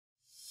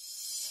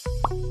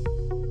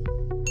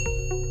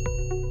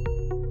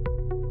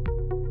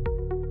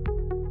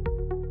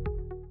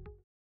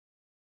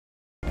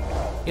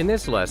In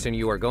this lesson,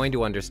 you are going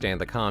to understand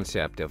the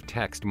concept of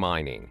text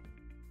mining.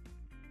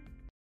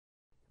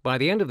 By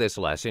the end of this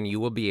lesson, you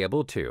will be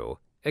able to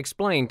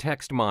explain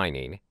text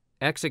mining,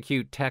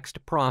 execute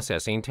text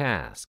processing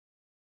tasks.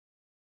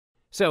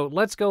 So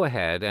let's go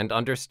ahead and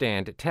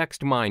understand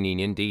text mining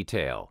in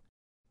detail.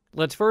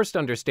 Let's first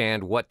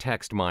understand what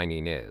text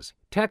mining is.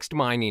 Text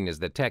mining is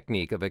the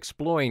technique of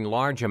exploring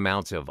large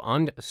amounts of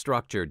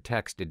unstructured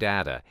text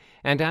data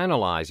and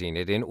analyzing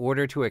it in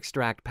order to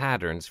extract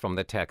patterns from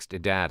the text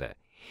data.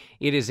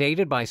 It is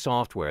aided by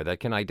software that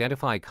can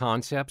identify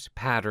concepts,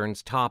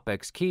 patterns,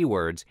 topics,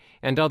 keywords,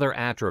 and other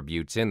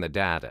attributes in the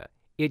data.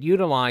 It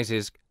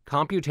utilizes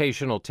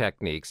computational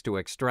techniques to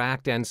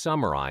extract and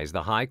summarize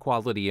the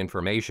high-quality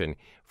information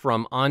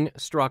from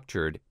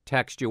unstructured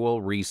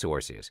textual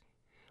resources.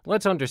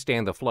 Let's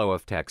understand the flow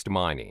of text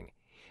mining.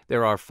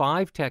 There are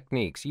 5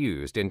 techniques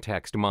used in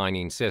text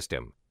mining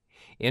system.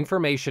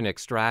 Information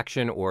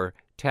extraction or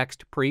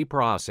text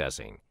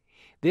preprocessing.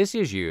 This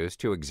is used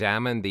to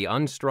examine the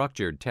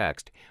unstructured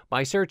text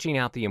by searching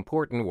out the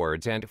important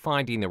words and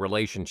finding the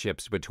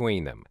relationships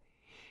between them.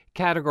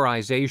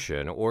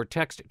 Categorization or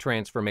text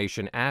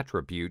transformation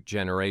attribute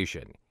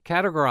generation.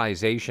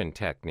 Categorization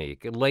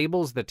technique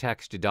labels the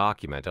text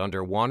document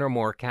under one or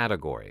more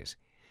categories.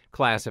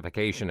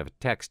 Classification of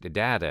text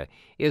data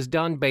is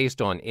done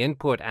based on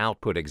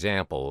input-output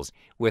examples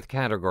with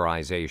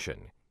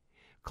categorization.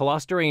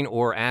 Clustering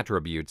or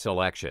attribute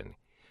selection.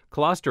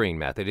 Clustering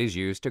method is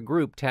used to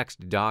group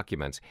text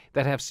documents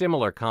that have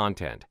similar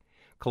content.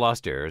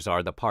 Clusters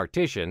are the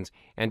partitions,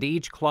 and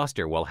each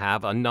cluster will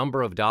have a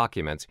number of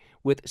documents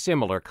with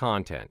similar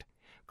content.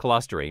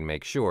 Clustering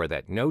makes sure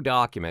that no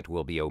document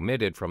will be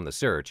omitted from the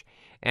search,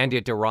 and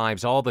it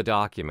derives all the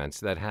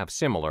documents that have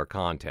similar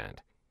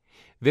content.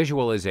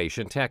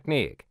 Visualization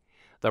technique.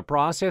 The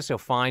process of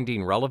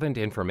finding relevant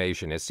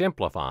information is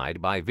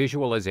simplified by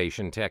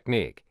visualization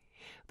technique.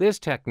 This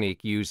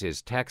technique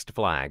uses text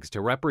flags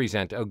to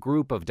represent a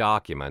group of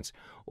documents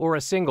or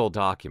a single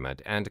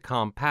document, and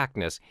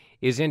compactness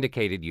is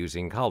indicated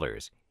using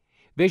colors.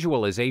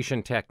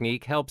 Visualization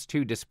technique helps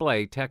to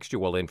display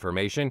textual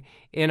information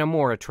in a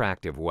more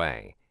attractive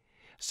way.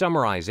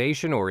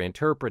 Summarization or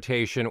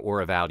interpretation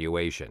or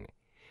evaluation.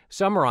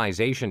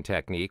 Summarization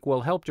technique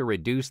will help to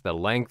reduce the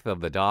length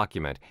of the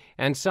document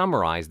and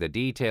summarize the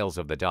details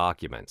of the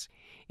documents.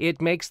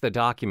 It makes the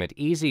document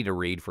easy to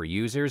read for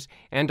users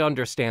and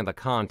understand the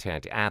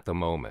content at the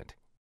moment.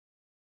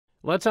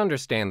 Let's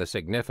understand the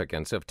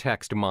significance of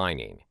text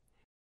mining.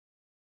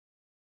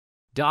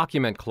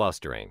 Document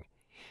clustering.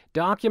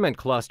 Document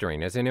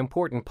clustering is an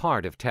important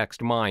part of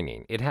text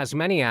mining. It has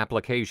many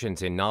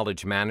applications in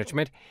knowledge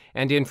management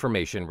and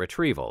information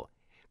retrieval.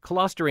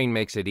 Clustering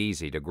makes it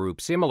easy to group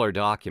similar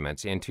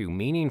documents into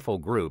meaningful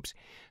groups,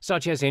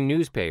 such as in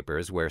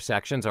newspapers where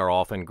sections are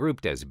often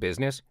grouped as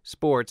business,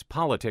 sports,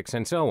 politics,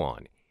 and so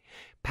on.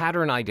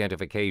 Pattern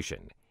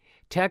identification.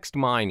 Text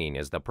mining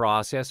is the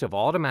process of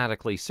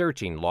automatically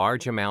searching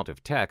large amount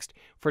of text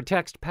for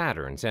text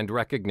patterns and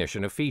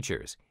recognition of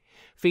features.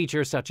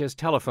 Features such as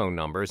telephone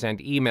numbers and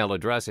email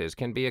addresses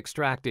can be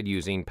extracted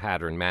using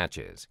pattern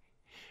matches.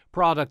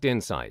 Product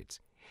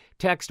insights.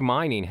 Text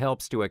mining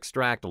helps to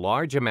extract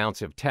large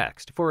amounts of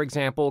text, for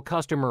example,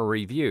 customer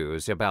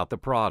reviews about the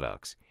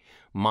products.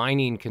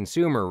 Mining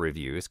consumer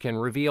reviews can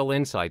reveal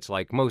insights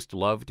like most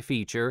loved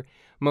feature,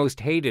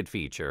 most hated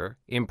feature,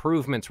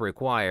 improvements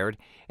required,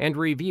 and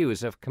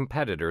reviews of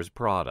competitors'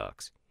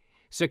 products.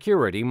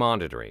 Security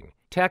monitoring.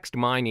 Text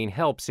mining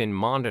helps in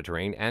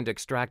monitoring and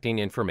extracting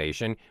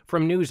information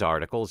from news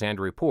articles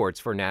and reports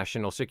for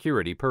national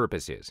security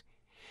purposes.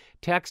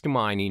 Text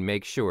mining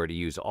makes sure to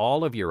use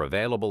all of your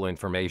available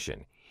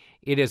information.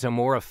 It is a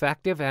more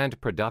effective and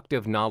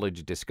productive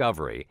knowledge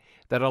discovery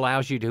that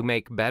allows you to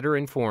make better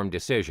informed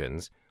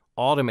decisions,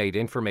 automate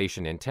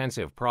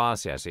information-intensive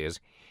processes,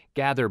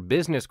 gather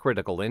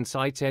business-critical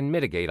insights, and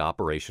mitigate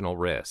operational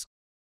risks.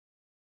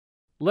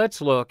 Let's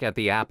look at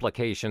the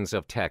applications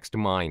of text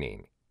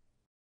mining.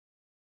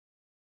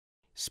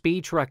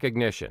 Speech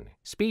recognition.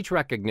 Speech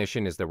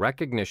recognition is the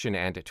recognition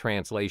and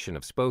translation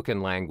of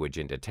spoken language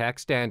into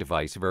text and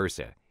vice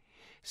versa.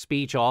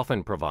 Speech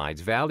often provides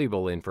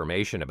valuable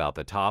information about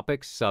the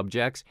topics,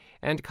 subjects,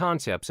 and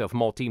concepts of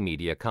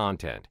multimedia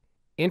content.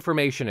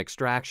 Information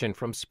extraction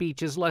from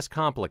speech is less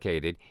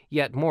complicated,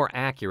 yet more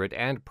accurate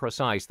and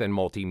precise than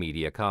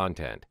multimedia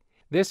content.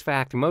 This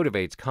fact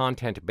motivates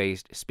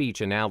content-based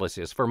speech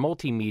analysis for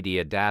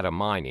multimedia data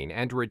mining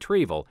and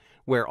retrieval,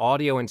 where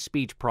audio and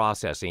speech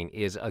processing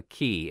is a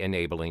key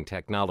enabling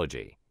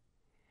technology.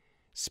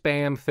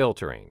 Spam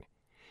filtering.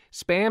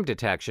 Spam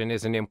detection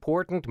is an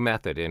important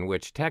method in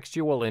which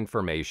textual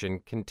information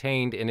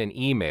contained in an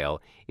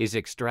email is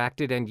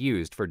extracted and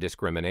used for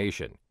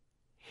discrimination.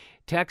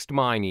 Text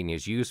mining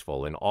is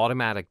useful in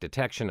automatic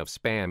detection of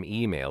spam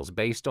emails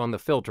based on the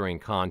filtering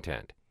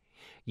content.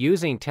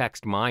 Using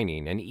text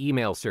mining, an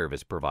email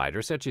service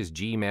provider such as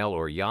Gmail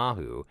or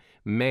Yahoo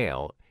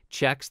Mail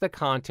checks the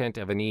content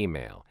of an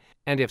email,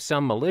 and if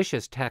some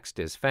malicious text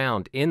is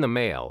found in the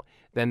mail,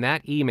 then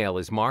that email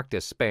is marked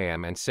as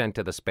spam and sent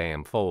to the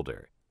spam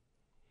folder.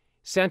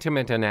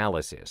 Sentiment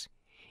analysis.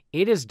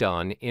 It is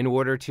done in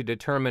order to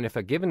determine if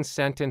a given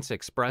sentence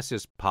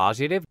expresses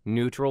positive,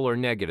 neutral, or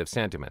negative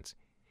sentiments.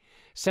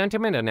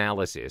 Sentiment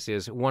analysis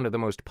is one of the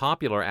most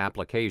popular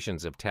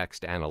applications of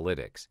text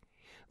analytics.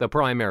 The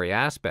primary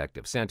aspect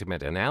of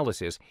sentiment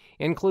analysis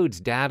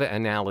includes data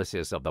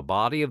analysis of the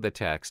body of the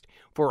text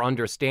for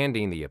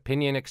understanding the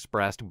opinion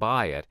expressed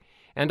by it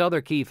and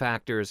other key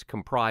factors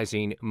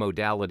comprising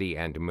modality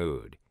and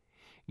mood.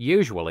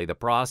 Usually, the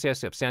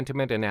process of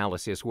sentiment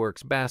analysis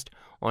works best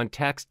on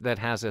text that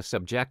has a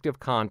subjective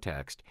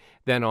context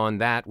than on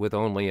that with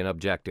only an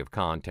objective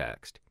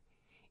context.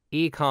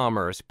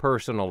 E-commerce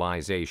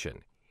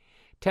personalization.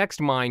 Text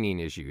mining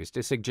is used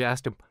to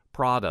suggest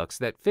products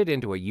that fit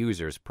into a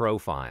user's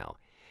profile.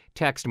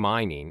 Text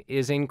mining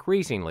is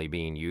increasingly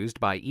being used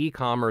by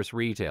e-commerce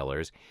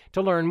retailers to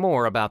learn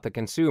more about the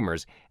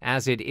consumers,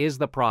 as it is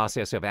the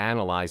process of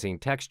analyzing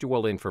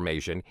textual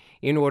information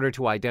in order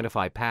to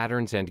identify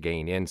patterns and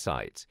gain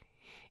insights.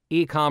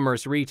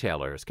 E-commerce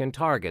retailers can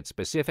target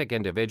specific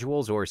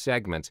individuals or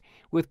segments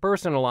with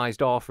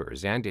personalized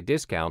offers and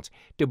discounts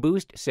to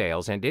boost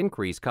sales and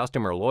increase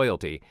customer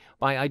loyalty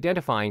by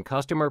identifying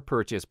customer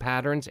purchase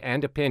patterns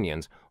and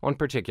opinions on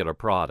particular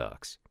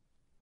products.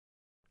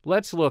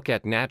 Let's look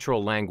at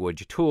Natural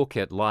Language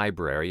ToolKit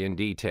library in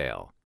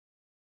detail.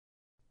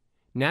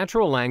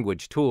 Natural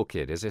Language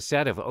ToolKit is a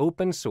set of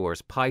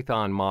open-source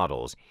Python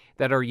models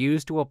that are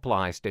used to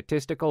apply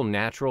statistical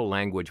natural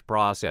language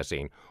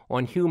processing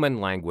on human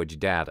language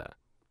data.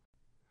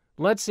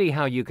 Let's see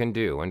how you can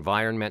do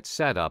environment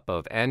setup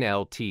of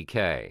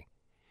NLTK.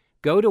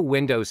 Go to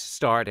Windows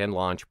Start and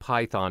launch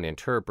Python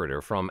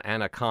Interpreter from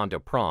Anaconda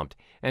prompt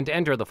and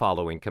enter the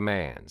following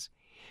commands.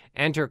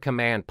 Enter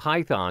command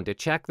Python to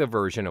check the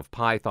version of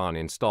Python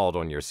installed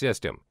on your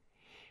system.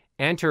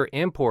 Enter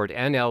import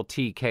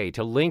NLTK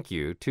to link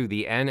you to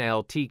the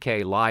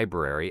NLTK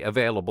library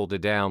available to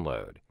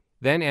download.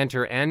 Then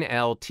enter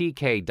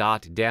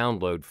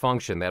nltk.download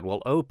function that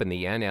will open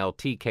the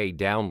NLTK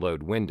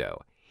download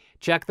window.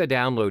 Check the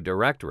download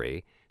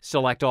directory,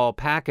 select all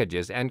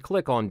packages, and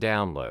click on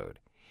Download.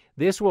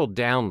 This will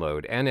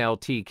download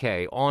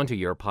NLTK onto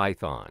your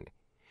Python.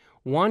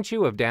 Once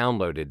you have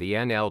downloaded the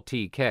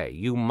NLTK,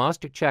 you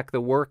must check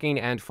the working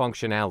and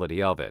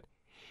functionality of it.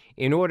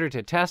 In order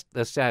to test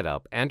the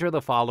setup, enter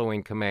the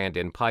following command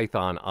in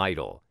Python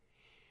idle.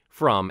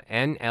 From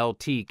nltk.corpus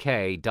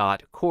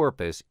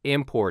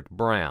import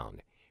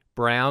brown.word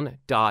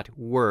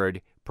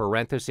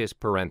parenthesis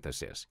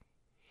parenthesis.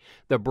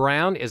 The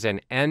brown is an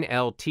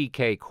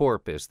NLTK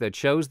corpus that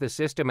shows the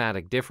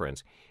systematic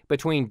difference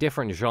between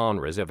different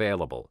genres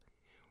available.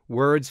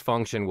 Words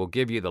function will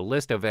give you the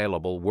list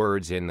available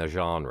words in the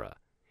genre.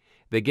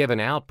 The given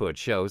output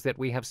shows that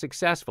we have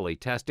successfully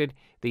tested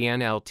the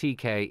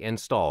NLTK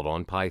installed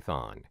on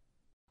Python.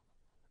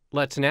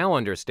 Let's now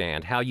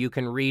understand how you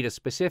can read a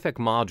specific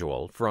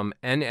module from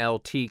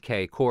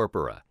NLTK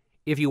corpora.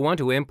 If you want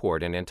to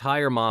import an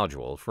entire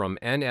module from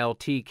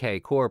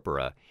NLTK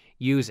corpora,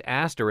 use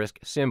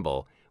 *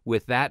 symbol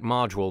with that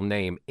module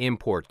name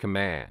import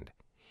command.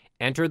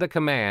 Enter the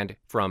command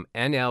from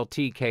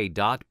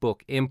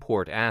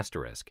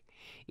nltk.book_import*.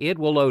 It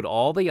will load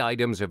all the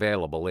items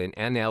available in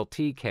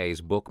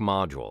NLTK's book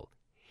module.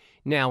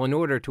 Now, in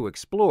order to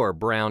explore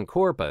brown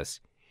corpus,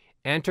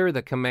 enter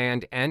the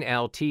command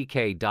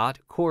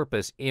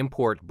nltk.corpus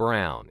import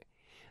brown.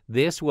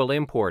 This will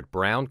import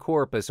brown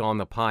corpus on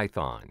the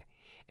Python.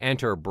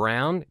 Enter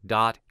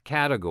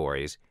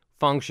brown.categories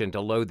function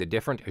to load the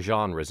different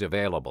genres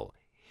available.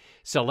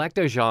 Select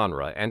a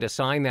genre and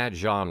assign that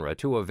genre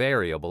to a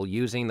variable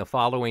using the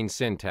following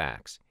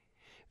syntax.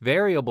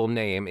 Variable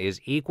name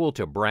is equal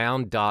to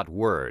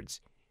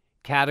brown.words.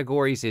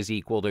 Categories is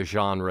equal to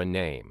genre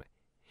name.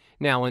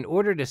 Now, in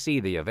order to see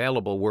the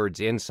available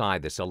words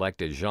inside the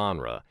selected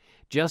genre,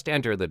 just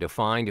enter the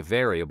defined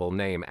variable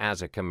name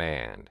as a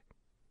command.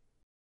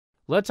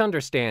 Let's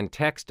understand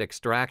text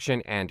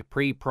extraction and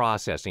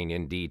pre-processing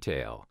in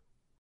detail.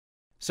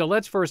 So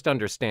let's first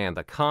understand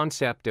the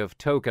concept of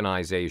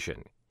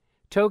tokenization.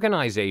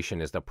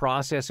 Tokenization is the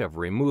process of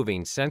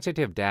removing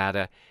sensitive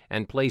data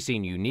and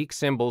placing unique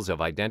symbols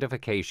of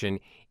identification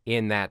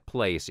in that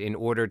place in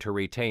order to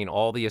retain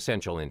all the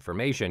essential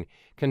information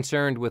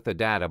concerned with the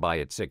data by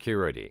its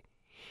security.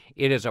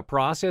 It is a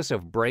process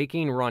of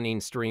breaking running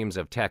streams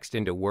of text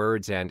into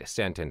words and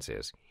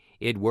sentences.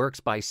 It works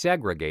by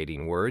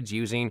segregating words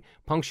using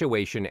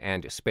punctuation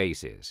and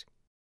spaces.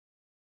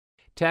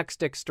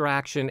 Text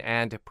extraction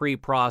and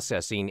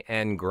pre-processing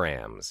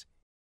n-grams.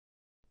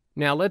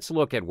 Now let's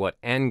look at what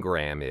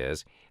n-gram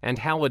is and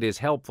how it is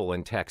helpful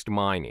in text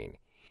mining.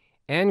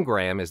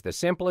 N-gram is the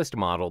simplest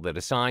model that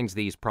assigns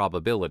these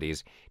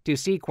probabilities to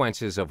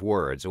sequences of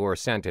words or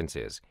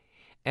sentences.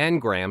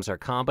 N-grams are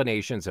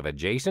combinations of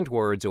adjacent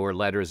words or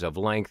letters of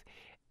length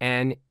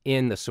n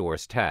in the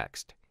source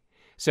text.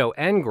 So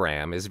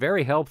n-gram is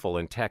very helpful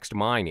in text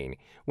mining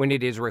when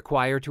it is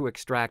required to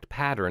extract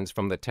patterns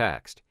from the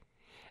text.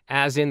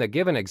 As in the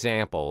given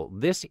example,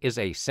 this is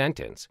a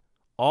sentence.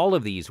 All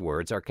of these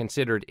words are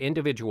considered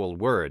individual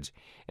words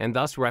and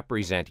thus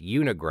represent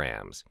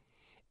unigrams.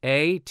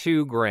 A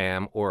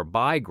 2-gram or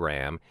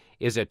bigram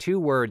is a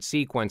two-word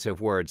sequence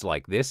of words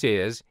like this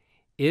is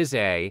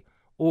a,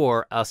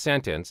 or a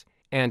sentence,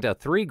 and a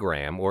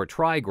 3-gram or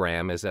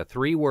trigram is a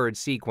three-word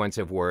sequence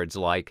of words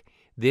like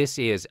this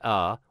is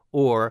a,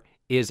 or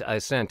is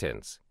a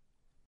sentence.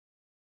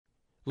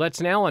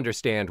 Let's now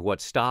understand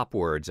what stop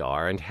words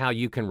are and how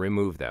you can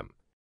remove them.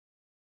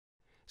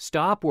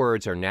 Stop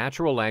words are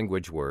natural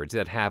language words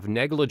that have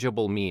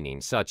negligible meaning,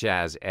 such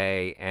as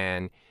a,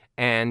 an,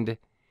 and,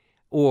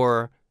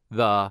 or,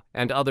 the,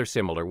 and other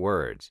similar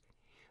words.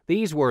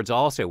 These words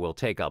also will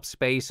take up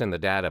space in the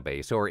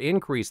database or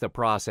increase the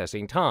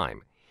processing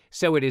time,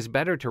 so it is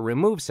better to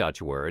remove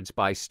such words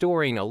by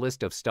storing a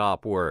list of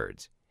stop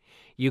words.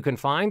 You can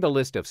find the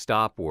list of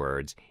stop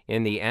words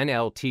in the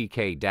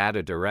NLTK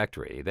data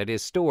directory that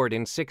is stored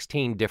in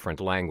 16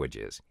 different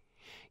languages.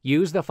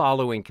 Use the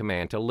following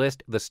command to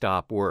list the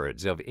stop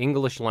words of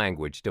English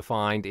language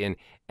defined in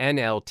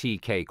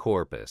NLTK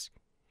corpus.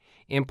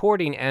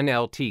 Importing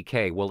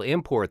NLTK will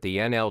import the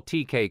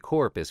NLTK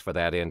corpus for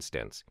that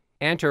instance.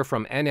 Enter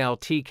from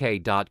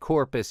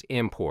nltk.corpus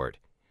import.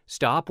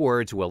 Stop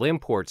words will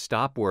import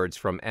stop words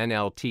from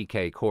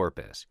NLTK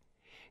corpus.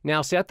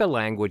 Now set the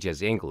language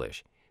as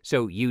English,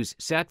 so use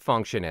set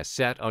function as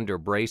set under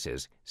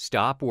braces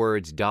stop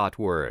words dot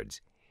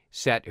words.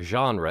 Set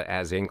genre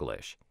as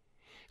English.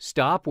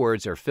 Stop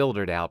words are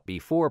filtered out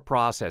before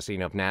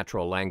processing of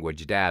natural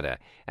language data,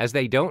 as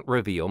they don't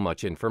reveal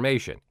much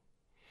information.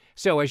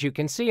 So as you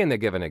can see in the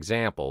given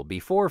example,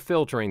 before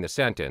filtering the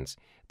sentence,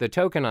 the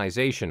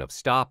tokenization of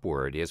stop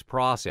word is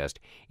processed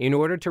in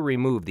order to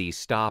remove these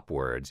stop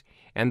words,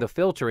 and the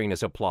filtering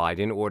is applied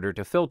in order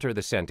to filter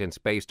the sentence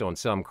based on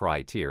some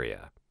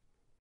criteria.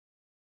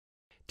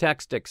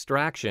 Text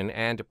extraction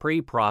and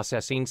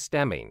pre-processing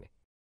stemming.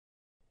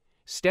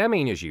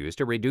 Stemming is used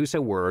to reduce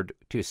a word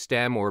to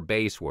stem or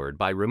base word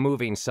by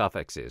removing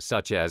suffixes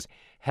such as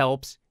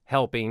helps,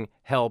 helping,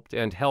 helped,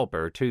 and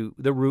helper to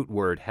the root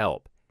word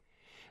help.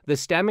 The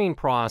stemming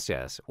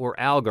process or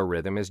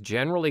algorithm is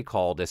generally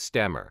called a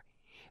stemmer.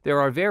 There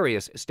are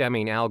various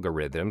stemming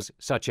algorithms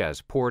such as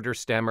Porter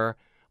stemmer,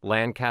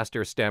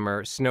 Lancaster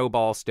stemmer,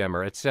 Snowball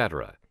stemmer,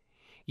 etc.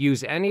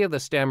 Use any of the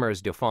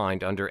stemmers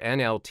defined under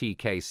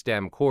NLTK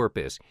stem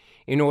corpus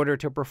in order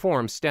to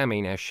perform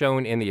stemming as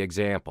shown in the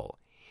example.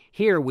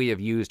 Here we have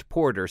used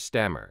Porter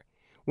stemmer.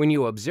 When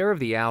you observe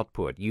the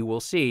output, you will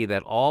see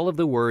that all of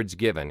the words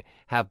given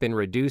have been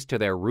reduced to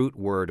their root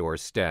word or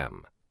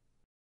stem.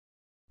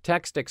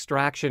 Text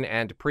extraction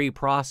and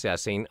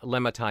pre-processing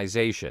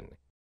lemmatization.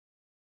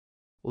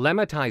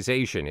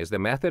 Lemmatization is the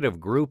method of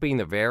grouping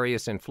the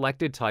various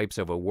inflected types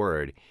of a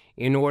word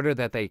in order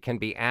that they can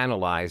be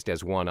analyzed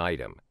as one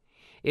item.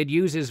 It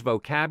uses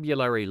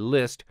vocabulary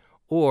list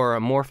or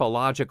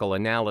morphological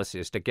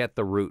analysis to get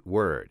the root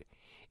word.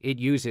 It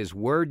uses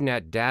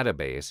WordNet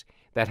database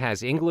that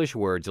has English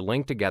words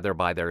linked together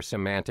by their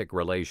semantic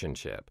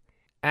relationship.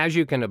 As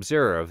you can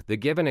observe, the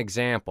given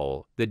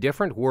example, the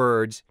different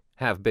words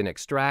have been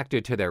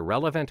extracted to their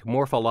relevant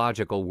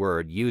morphological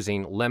word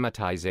using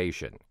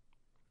lemmatization.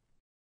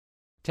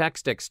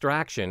 Text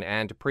extraction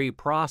and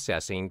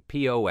pre-processing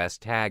POS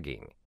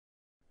tagging.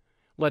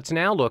 Let's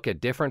now look at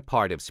different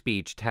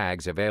part-of-speech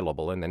tags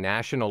available in the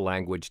National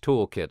Language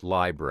Toolkit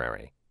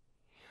library.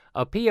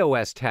 A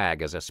POS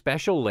tag is a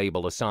special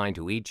label assigned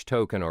to each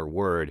token or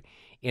word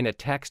in a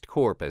text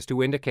corpus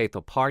to indicate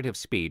the part of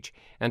speech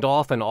and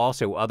often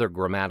also other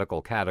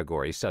grammatical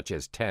categories such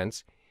as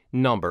tense,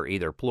 number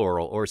either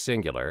plural or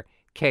singular,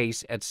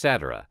 case,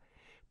 etc.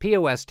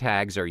 POS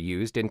tags are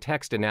used in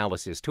text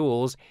analysis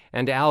tools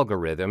and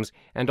algorithms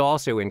and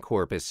also in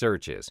corpus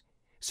searches.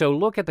 So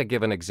look at the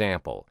given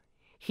example.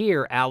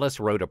 Here, Alice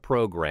wrote a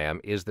program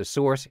is the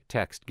source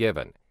text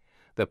given.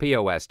 The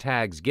POS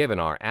tags given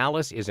are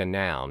Alice is a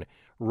noun,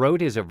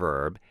 wrote is a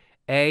verb,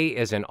 a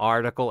is an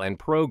article, and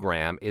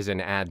program is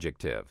an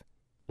adjective.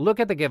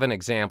 Look at the given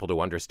example to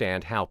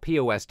understand how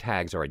POS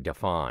tags are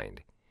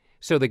defined.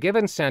 So the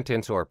given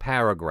sentence or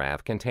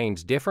paragraph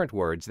contains different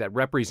words that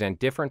represent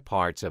different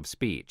parts of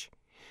speech.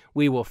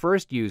 We will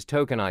first use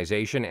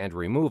tokenization and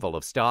removal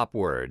of stop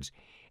words,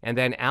 and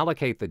then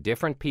allocate the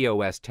different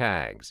POS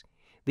tags.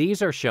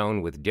 These are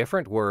shown with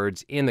different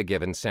words in the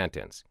given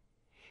sentence.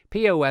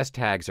 POS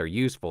tags are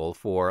useful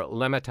for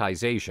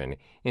lemmatization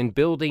in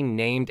building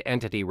named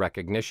entity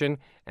recognition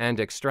and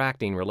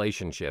extracting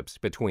relationships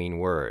between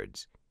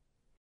words.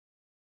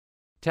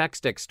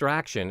 Text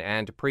extraction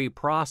and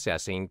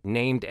pre-processing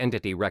named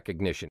entity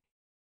recognition.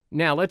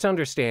 Now let's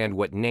understand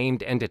what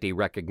named entity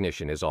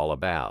recognition is all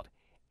about.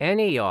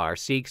 NER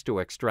seeks to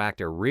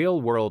extract a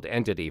real-world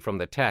entity from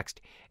the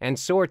text and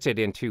sorts it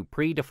into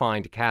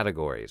predefined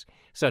categories,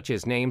 such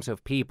as names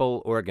of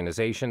people,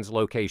 organizations,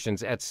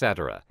 locations,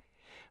 etc.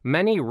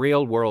 Many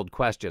real-world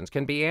questions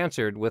can be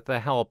answered with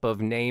the help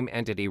of name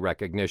entity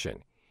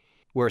recognition.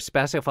 Were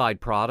specified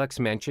products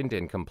mentioned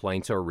in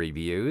complaints or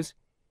reviews?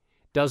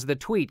 Does the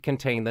tweet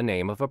contain the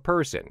name of a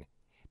person?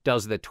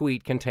 Does the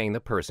tweet contain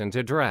the person's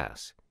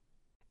address?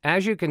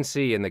 As you can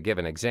see in the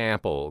given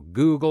example,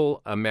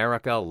 Google,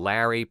 America,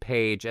 Larry,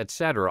 Page,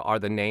 etc. are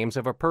the names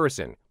of a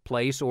person,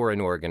 place, or an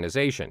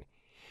organization.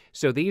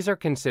 So these are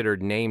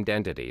considered named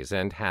entities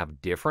and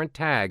have different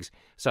tags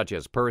such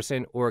as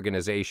person,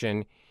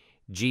 organization,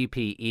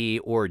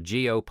 GPE, or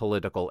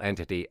geopolitical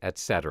entity,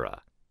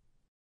 etc.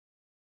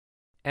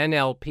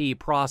 NLP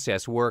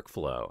process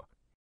workflow.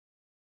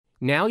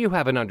 Now you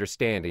have an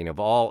understanding of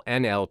all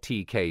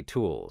NLTK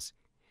tools.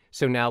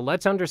 So now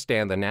let's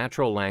understand the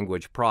natural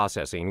language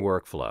processing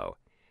workflow.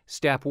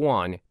 Step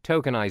 1,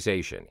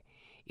 tokenization.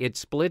 It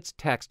splits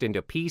text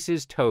into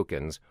pieces,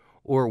 tokens,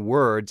 or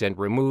words and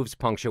removes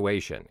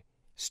punctuation.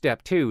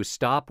 Step 2,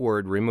 stop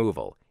word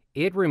removal.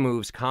 It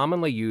removes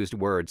commonly used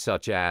words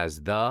such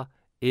as the,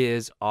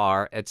 is,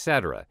 are,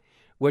 etc.,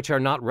 which are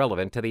not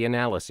relevant to the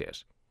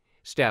analysis.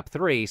 Step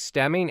 3,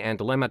 stemming and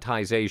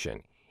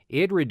lemmatization.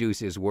 It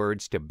reduces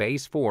words to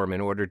base form in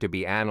order to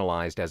be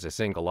analyzed as a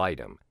single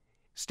item.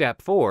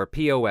 Step 4,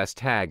 POS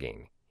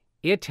tagging.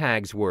 It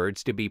tags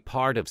words to be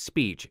part of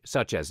speech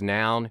such as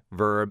noun,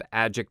 verb,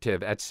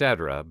 adjective,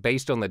 etc.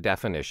 based on the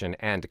definition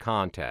and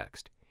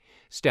context.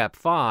 Step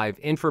 5,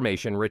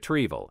 information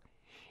retrieval.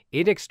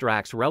 It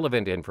extracts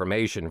relevant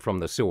information from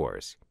the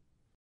source.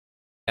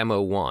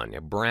 Demo 1,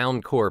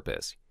 Brown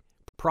Corpus.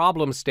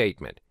 Problem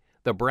statement.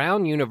 The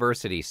Brown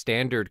University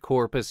Standard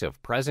Corpus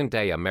of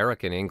Present-Day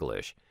American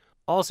English,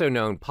 also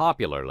known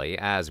popularly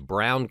as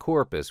Brown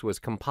Corpus, was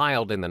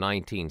compiled in the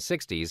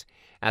 1960s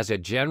as a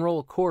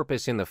general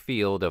corpus in the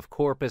field of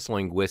corpus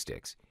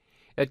linguistics.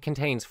 It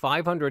contains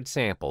 500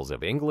 samples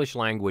of English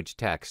language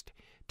text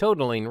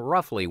totaling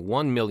roughly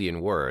 1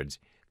 million words,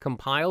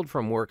 compiled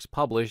from works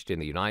published in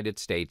the United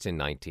States in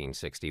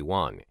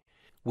 1961.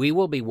 We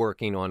will be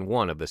working on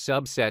one of the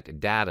subset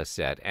data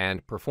set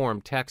and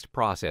perform text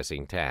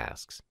processing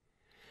tasks.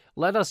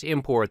 Let us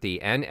import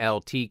the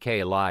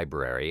NLTK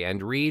library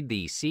and read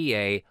the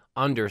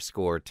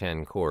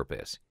CA_10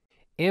 corpus.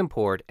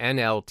 Import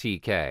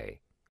NLTK.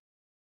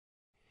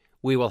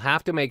 We will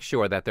have to make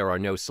sure that there are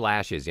no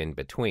slashes in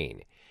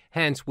between.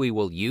 Hence, we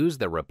will use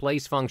the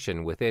replace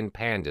function within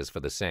pandas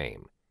for the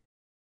same.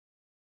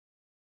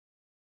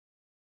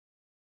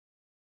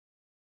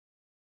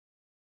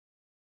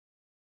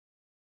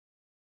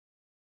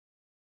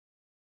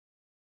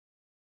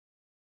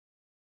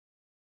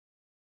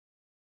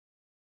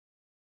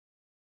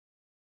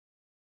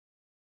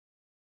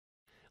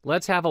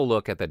 Let's have a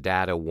look at the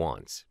data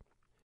once.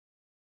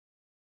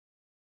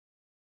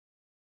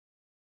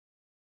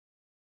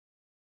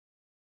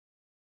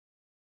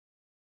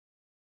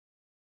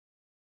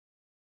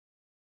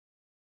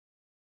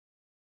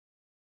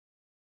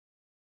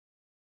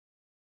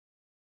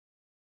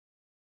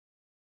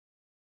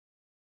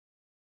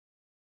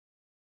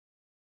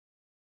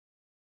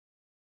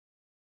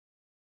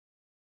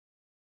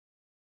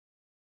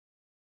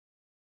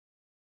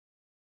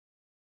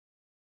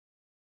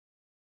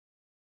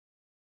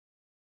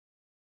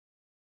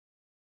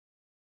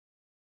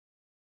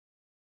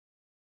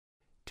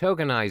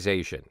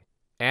 Tokenization.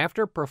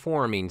 After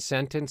performing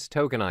sentence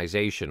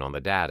tokenization on the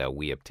data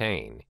we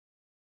obtain,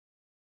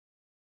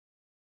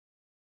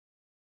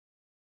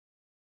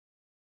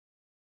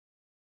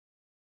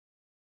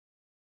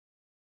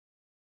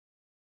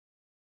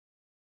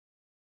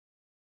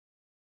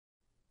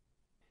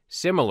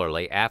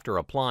 similarly, after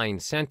applying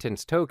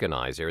Sentence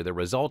Tokenizer, the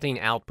resulting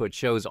output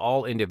shows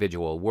all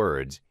individual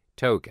words,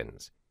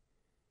 tokens.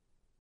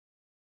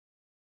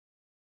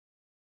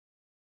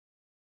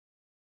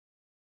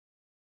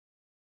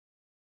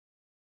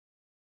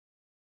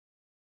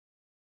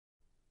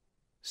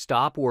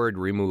 Stop word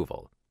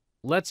removal.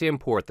 Let's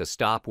import the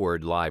stop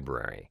word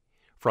library.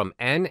 From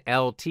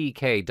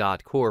nltk.corpus,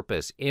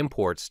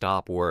 import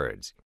stop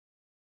words.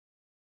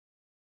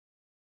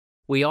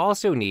 We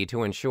also need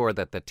to ensure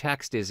that the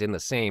text is in the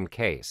same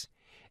case.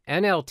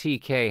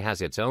 NLTK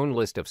has its own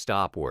list of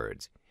stop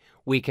words.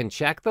 We can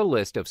check the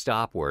list of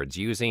stop words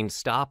using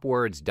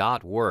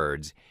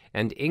stopwords.words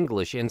and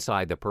English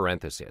inside the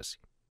parenthesis.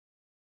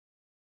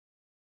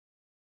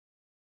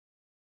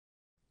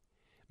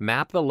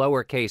 Map the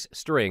lowercase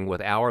string with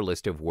our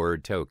list of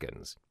word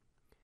tokens.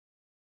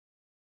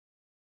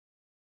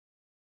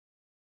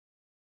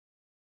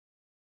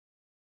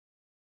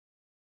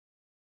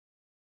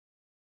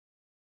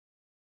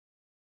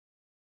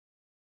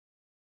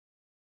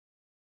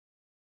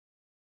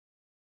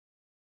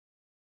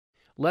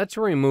 Let's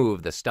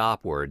remove the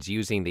stop words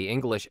using the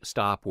English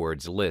stop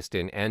words list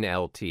in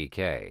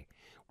NLTK.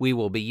 We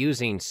will be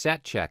using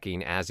set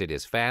checking as it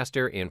is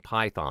faster in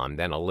Python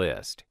than a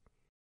list.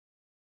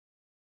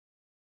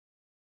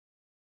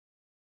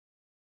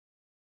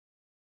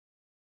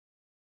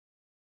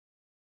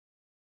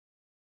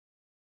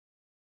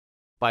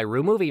 By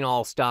removing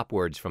all stop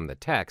words from the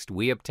text,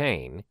 we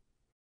obtain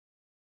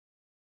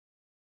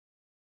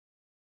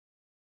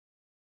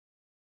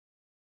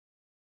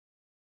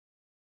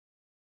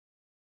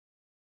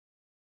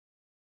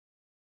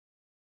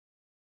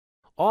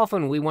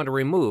Often we want to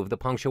remove the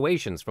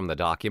punctuations from the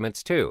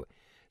documents too.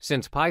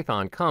 Since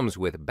Python comes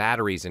with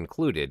batteries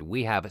included,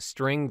 we have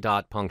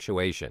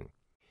string.punctuation.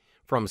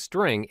 From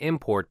string,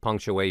 import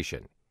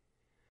punctuation.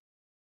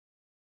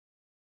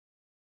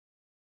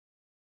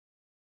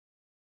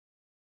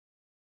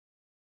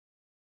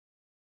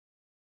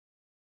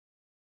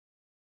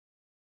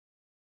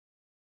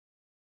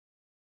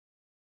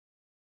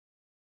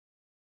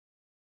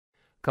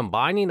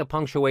 Combining the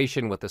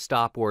punctuation with the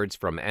stop words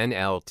from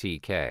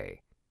NLTK.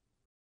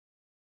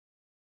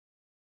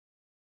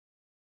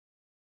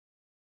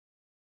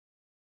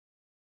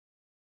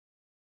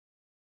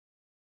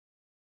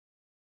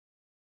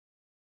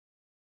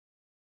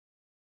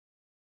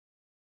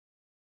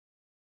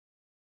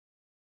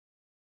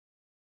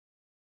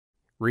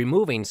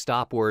 Removing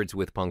stop words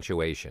with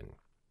punctuation.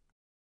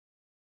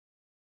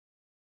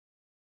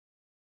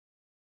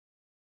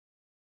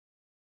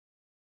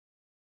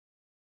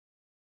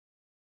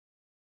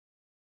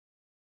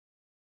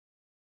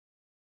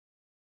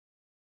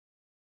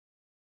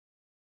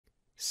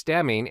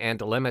 Stemming and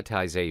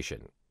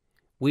lemmatization.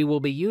 We will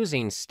be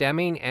using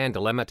stemming and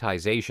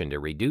lemmatization to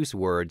reduce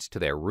words to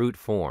their root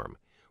form.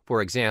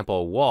 For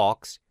example,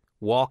 walks,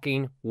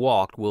 walking,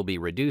 walked will be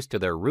reduced to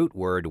their root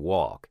word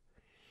walk.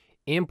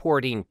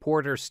 Importing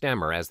Porter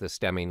Stemmer as the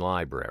stemming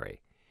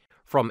library.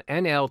 From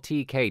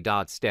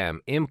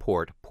nltk.stem,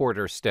 import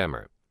Porter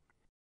Stemmer.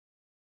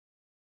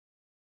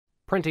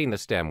 Printing the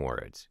stem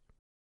words.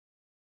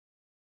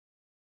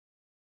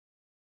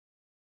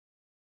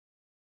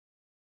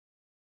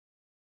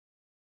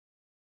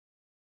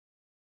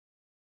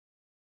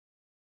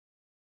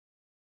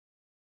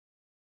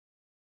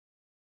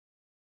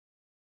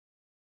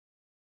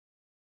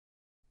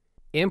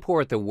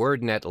 Import the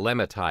WordNet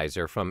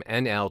lemmatizer from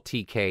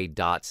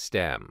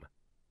nltk.stem.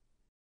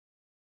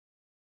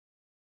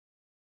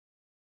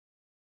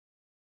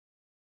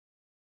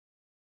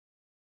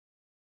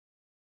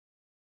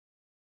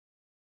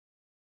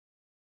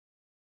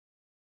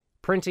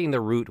 Printing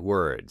the root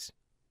words.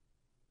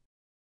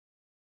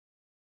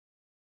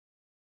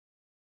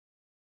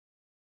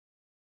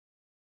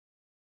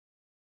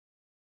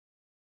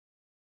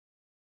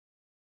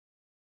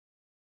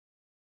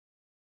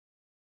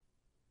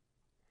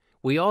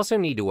 We also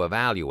need to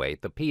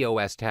evaluate the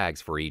POS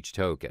tags for each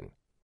token.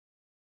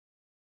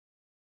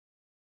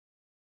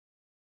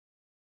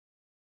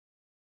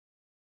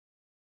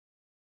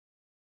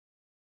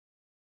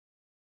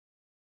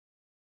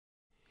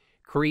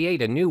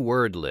 Create a new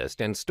word list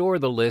and store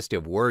the list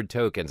of word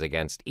tokens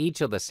against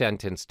each of the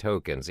sentence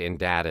tokens in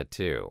Data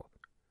 2.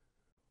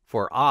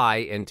 For I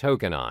in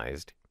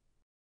tokenized,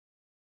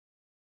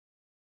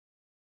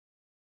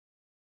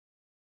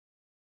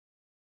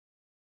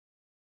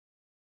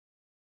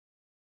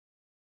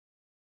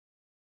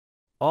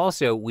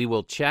 also, we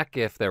will check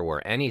if there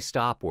were any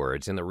stop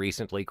words in the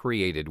recently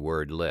created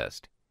word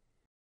list.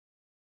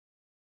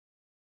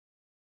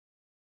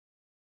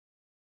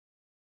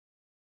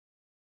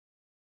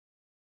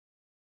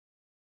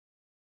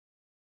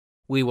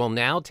 We will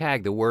now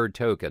tag the word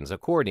tokens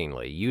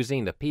accordingly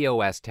using the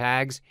POS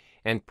tags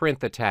and print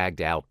the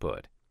tagged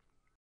output.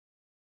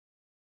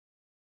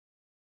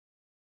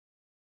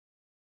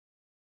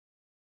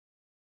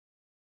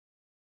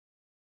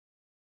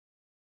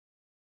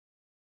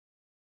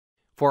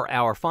 For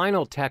our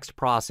final text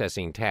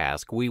processing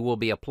task, we will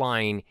be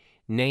applying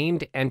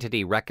named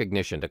entity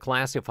recognition to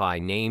classify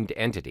named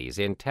entities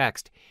in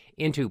text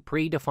into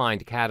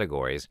predefined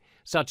categories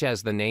such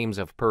as the names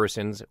of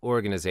persons,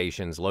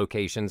 organizations,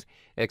 locations,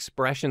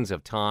 expressions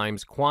of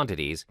times,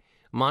 quantities,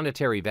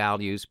 monetary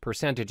values,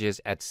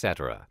 percentages,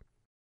 etc.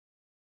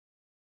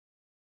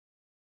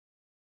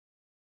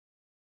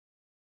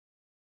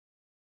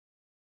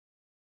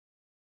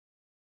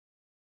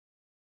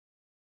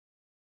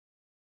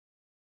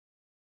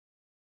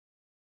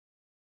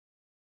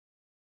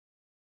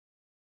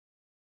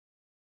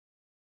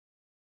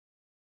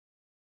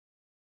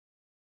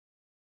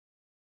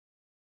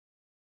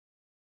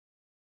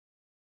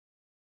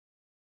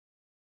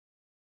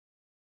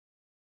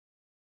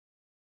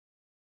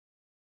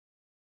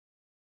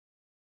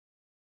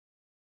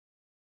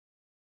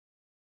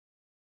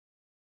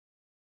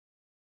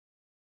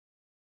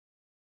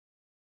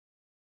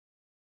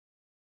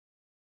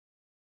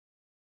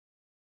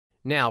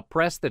 Now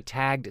press the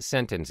tagged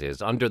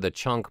sentences under the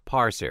chunk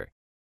parser.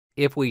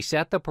 If we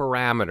set the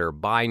parameter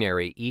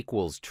binary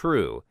equals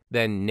true,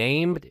 then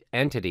named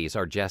entities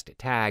are just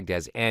tagged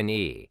as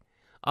NE.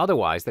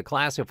 Otherwise, the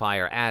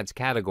classifier adds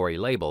category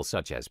labels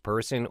such as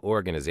person,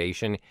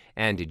 organization,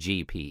 and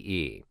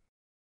GPE.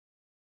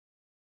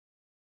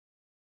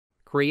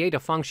 Create a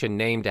function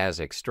named as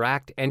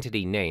extract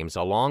entity names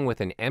along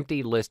with an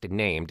empty list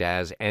named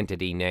as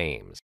entity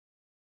names.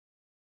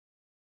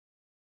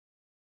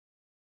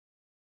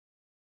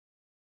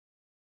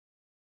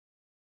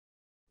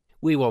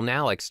 We will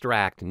now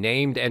extract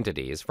named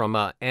entities from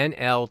a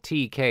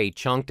NLTK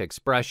chunked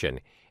expression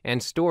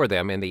and store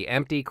them in the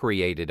empty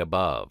created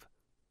above.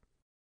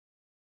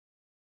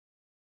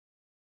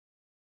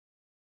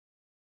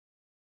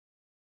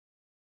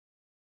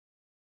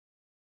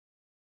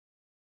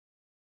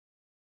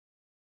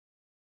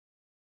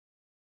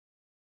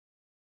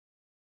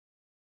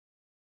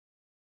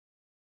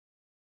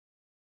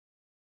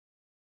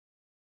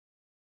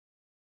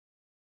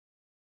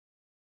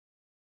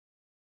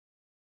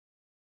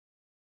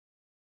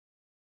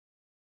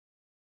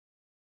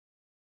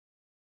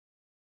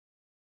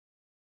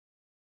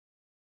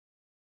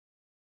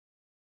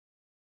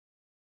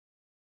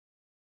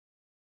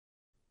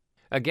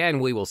 Again,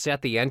 we will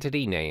set the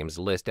entity names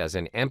list as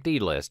an empty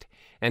list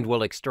and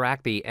will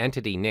extract the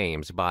entity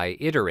names by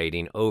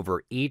iterating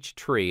over each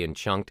tree in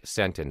chunked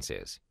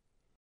sentences.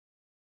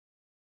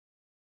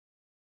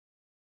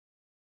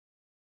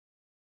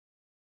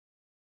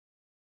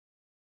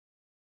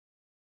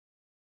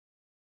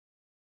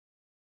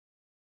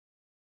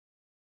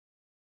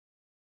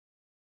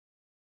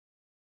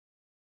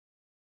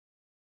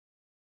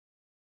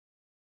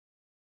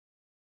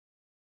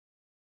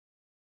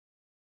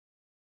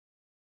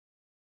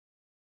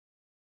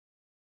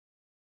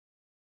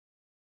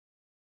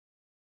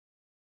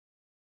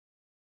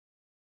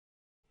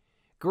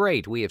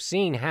 Great, we have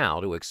seen how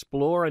to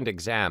explore and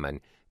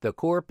examine the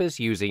corpus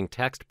using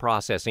text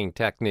processing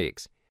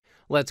techniques.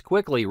 Let's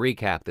quickly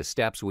recap the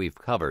steps we've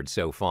covered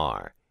so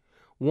far.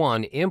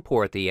 1.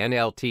 Import the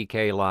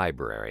NLTK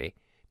library.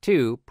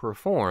 2.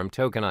 Perform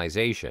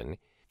tokenization.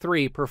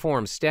 3.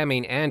 Perform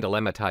stemming and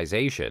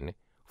lemmatization.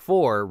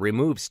 4.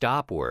 Remove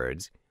stop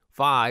words.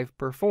 5.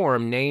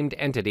 Perform named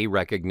entity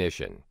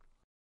recognition.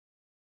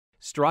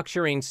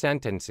 Structuring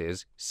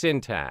sentences,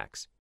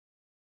 syntax.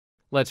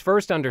 Let's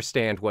first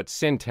understand what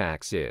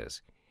syntax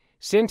is.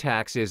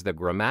 Syntax is the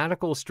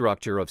grammatical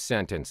structure of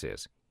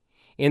sentences.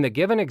 In the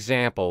given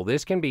example,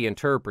 this can be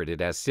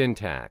interpreted as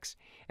syntax,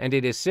 and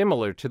it is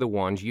similar to the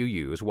ones you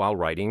use while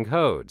writing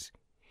codes.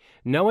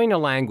 Knowing a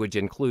language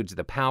includes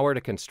the power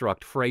to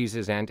construct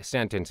phrases and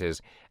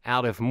sentences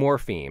out of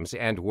morphemes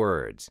and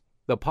words.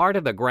 The part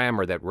of the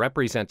grammar that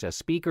represents a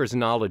speaker's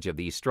knowledge of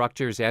these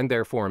structures and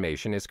their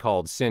formation is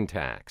called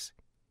syntax.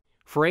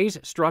 Phrase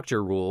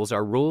structure rules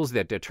are rules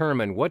that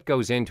determine what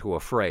goes into a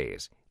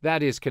phrase,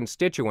 that is,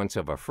 constituents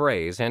of a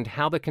phrase and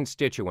how the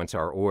constituents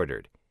are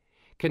ordered.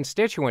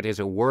 Constituent is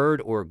a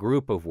word or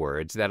group of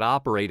words that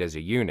operate as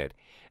a unit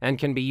and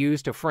can be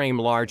used to frame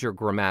larger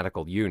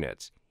grammatical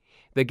units.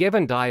 The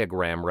given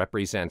diagram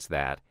represents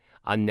that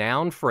a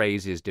noun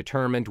phrase is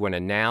determined when a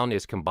noun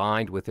is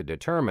combined with a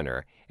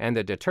determiner, and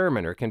the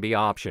determiner can be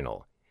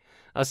optional.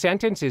 A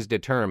sentence is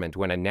determined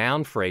when a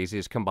noun phrase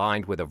is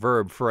combined with a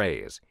verb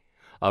phrase.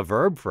 A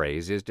verb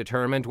phrase is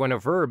determined when a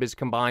verb is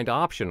combined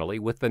optionally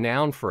with the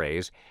noun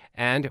phrase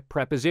and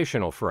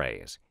prepositional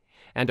phrase.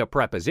 And a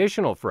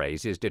prepositional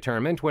phrase is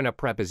determined when a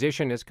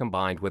preposition is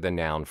combined with a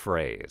noun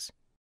phrase.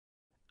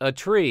 A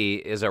tree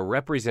is a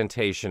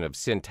representation of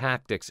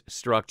syntactic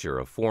structure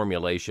of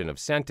formulation of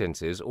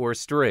sentences or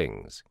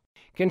strings.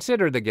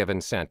 Consider the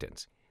given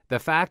sentence. The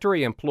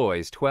factory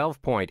employs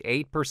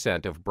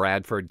 12.8% of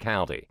Bradford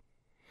County.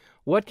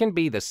 What can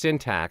be the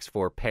syntax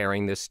for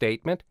pairing this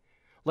statement?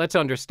 Let's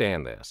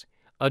understand this.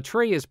 A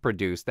tree is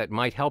produced that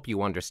might help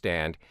you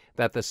understand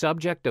that the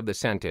subject of the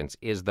sentence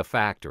is the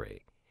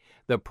factory.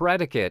 The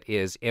predicate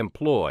is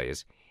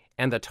employs,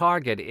 and the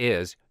target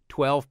is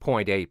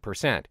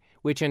 12.8%,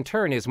 which in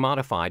turn is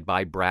modified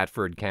by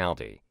Bradford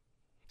County.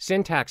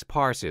 Syntax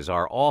parses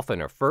are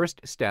often a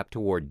first step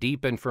toward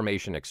deep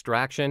information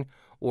extraction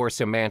or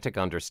semantic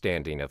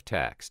understanding of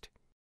text.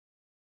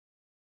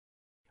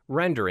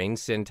 Rendering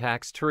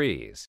syntax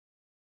trees.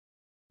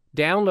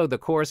 Download the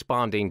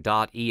corresponding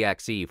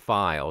 .exe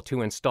file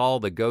to install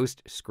the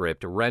Ghost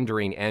script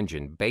rendering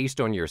engine based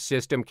on your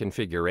system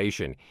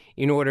configuration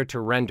in order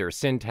to render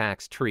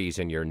syntax trees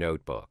in your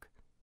notebook.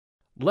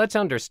 Let's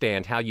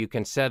understand how you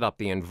can set up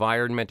the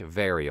environment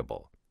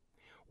variable.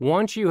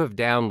 Once you have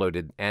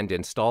downloaded and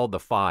installed the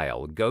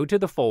file, go to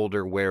the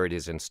folder where it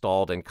is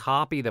installed and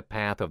copy the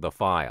path of the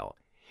file.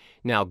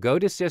 Now go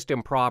to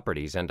System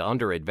Properties, and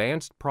under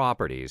Advanced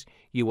Properties,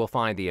 you will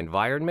find the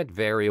Environment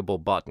Variable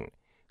button.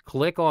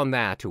 Click on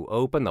that to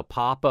open the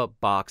pop-up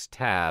box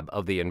tab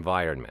of the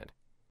environment.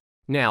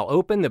 Now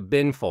open the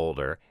bin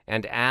folder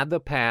and add the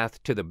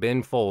path to the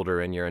bin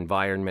folder in your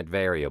environment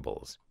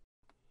variables.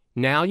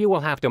 Now you will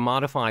have to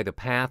modify the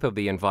path of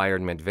the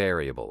environment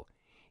variable.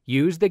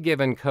 Use the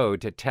given code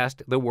to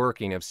test the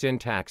working of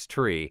syntax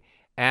tree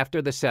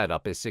after the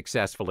setup is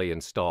successfully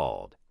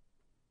installed.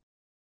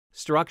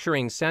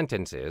 Structuring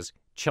sentences,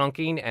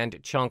 chunking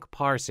and chunk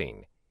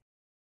parsing.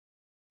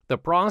 The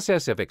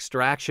process of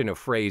extraction of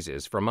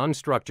phrases from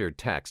unstructured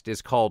text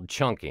is called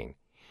chunking.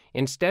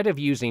 Instead of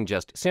using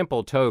just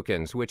simple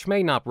tokens which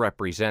may not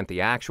represent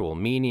the actual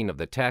meaning of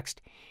the text,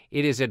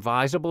 it is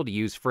advisable to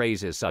use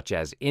phrases such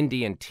as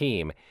Indian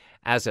team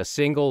as a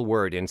single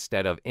word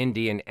instead of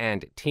Indian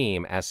and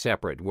team as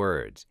separate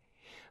words.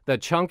 The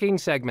chunking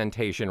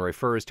segmentation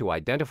refers to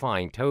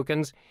identifying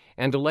tokens,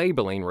 and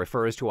labeling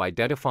refers to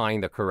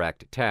identifying the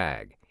correct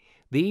tag.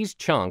 These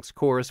chunks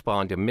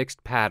correspond to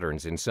mixed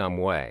patterns in some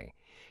way.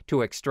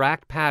 To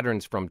extract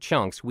patterns from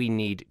chunks, we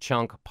need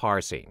chunk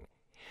parsing.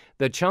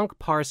 The chunk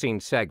parsing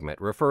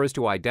segment refers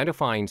to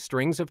identifying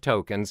strings of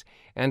tokens,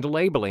 and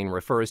labeling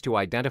refers to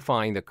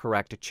identifying the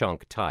correct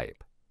chunk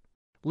type.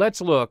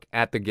 Let's look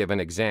at the given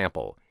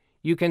example.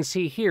 You can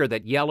see here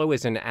that yellow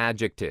is an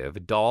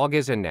adjective, dog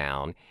is a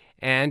noun,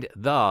 and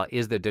the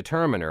is the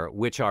determiner,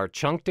 which are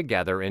chunked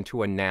together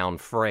into a noun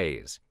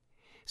phrase.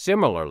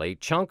 Similarly,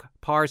 chunk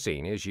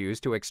parsing is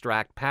used to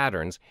extract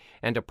patterns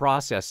and to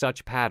process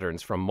such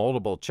patterns from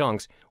multiple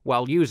chunks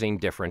while using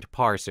different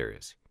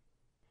parsers.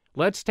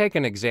 Let's take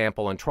an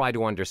example and try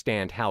to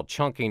understand how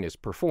chunking is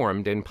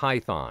performed in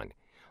Python.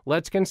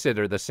 Let's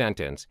consider the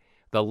sentence,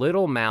 "The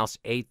little mouse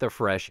ate the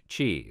fresh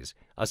cheese,"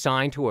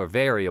 assigned to a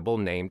variable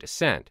named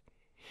cent.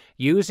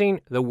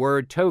 Using the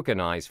word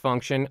tokenize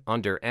function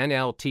under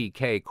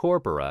NLTK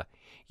corpora,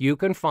 you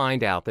can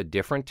find out the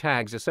different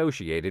tags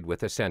associated with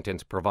the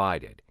sentence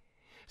provided.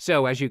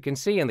 So as you can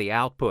see in the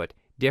output,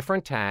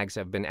 different tags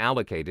have been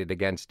allocated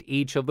against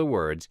each of the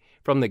words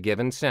from the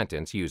given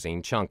sentence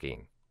using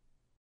chunking.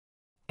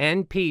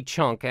 NP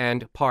chunk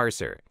and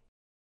parser.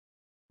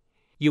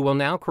 You will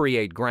now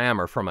create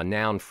grammar from a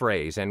noun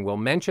phrase and will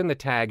mention the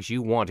tags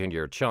you want in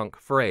your chunk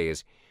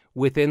phrase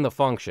within the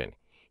function.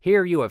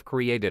 Here you have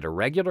created a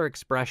regular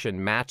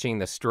expression matching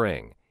the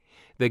string.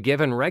 The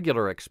given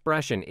regular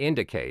expression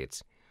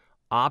indicates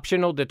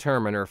optional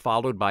determiner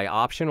followed by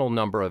optional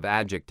number of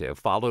adjective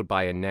followed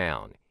by a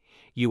noun.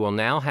 You will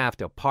now have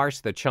to parse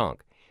the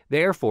chunk.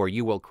 Therefore,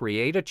 you will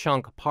create a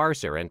chunk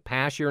parser and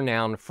pass your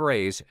noun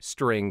phrase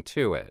string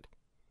to it.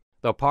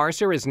 The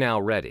parser is now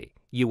ready.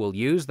 You will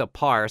use the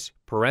parse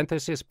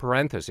parenthesis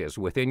parenthesis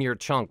within your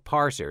chunk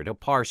parser to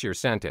parse your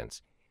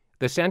sentence.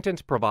 The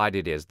sentence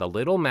provided is, "The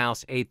little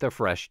mouse ate the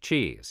fresh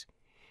cheese."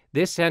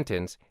 This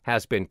sentence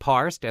has been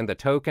parsed and the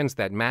tokens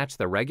that match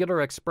the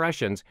regular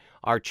expressions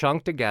are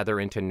chunked together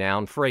into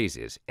noun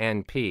phrases,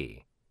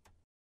 NP.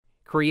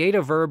 Create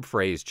a verb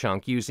phrase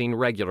chunk using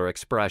regular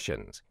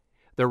expressions.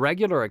 The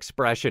regular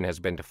expression has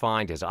been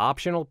defined as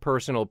optional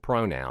personal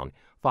pronoun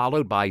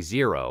followed by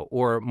 0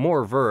 or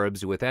more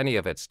verbs with any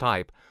of its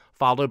type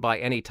followed by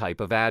any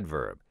type of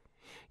adverb.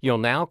 You'll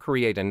now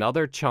create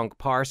another chunk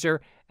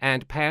parser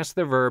and pass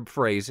the verb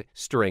phrase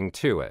string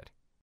to it.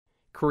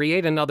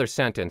 Create another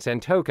sentence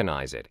and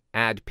tokenize it.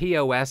 Add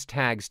POS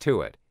tags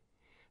to it.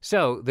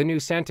 So the new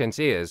sentence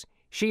is,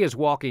 "She is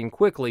walking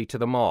quickly to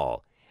the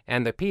mall,"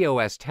 and the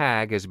POS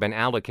tag has been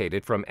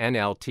allocated from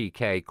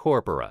NLTK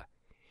corpora.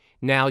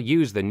 Now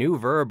use the new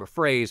verb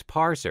phrase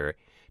parser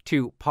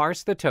to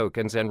parse the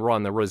tokens and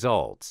run the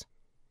results.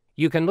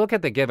 You can look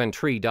at the given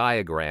tree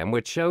diagram,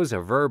 which shows a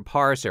verb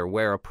parser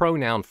where a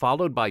pronoun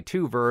followed by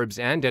two verbs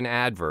and an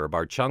adverb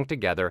are chunked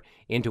together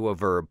into a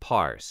verb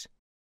parse.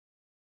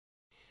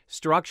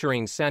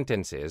 Structuring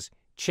sentences,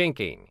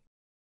 chinking.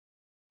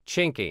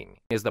 Chinking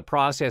is the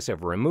process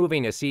of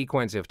removing a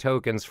sequence of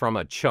tokens from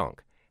a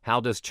chunk. How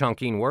does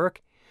chunking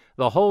work?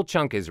 The whole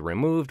chunk is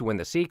removed when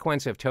the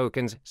sequence of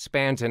tokens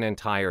spans an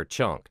entire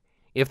chunk.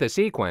 If the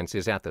sequence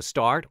is at the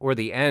start or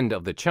the end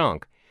of the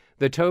chunk,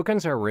 the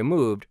tokens are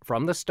removed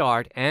from the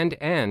start and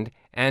end,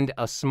 and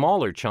a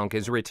smaller chunk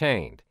is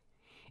retained.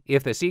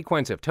 If the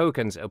sequence of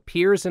tokens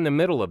appears in the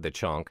middle of the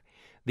chunk,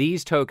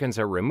 these tokens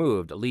are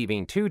removed,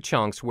 leaving two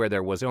chunks where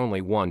there was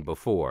only one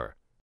before.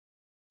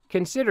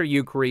 Consider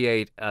you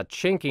create a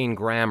chinking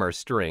grammar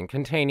string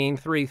containing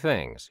three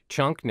things: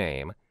 chunk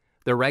name,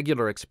 the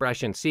regular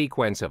expression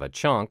sequence of a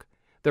chunk,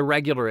 the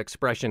regular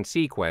expression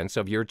sequence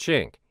of your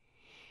chink.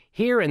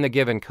 Here in the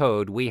given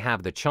code, we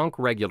have the chunk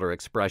regular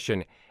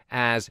expression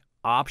as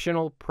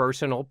optional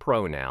personal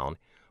pronoun,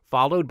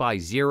 followed by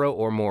 0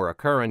 or more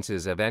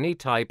occurrences of any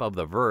type of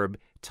the verb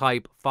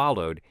type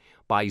followed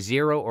by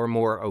 0 or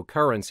more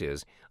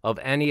occurrences of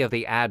any of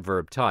the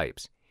adverb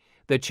types.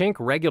 The chink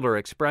regular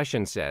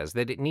expression says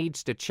that it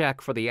needs to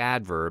check for the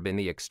adverb in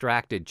the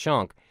extracted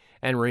chunk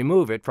and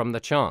remove it from the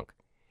chunk.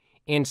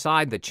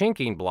 Inside the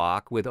chinking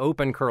block with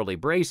open curly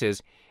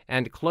braces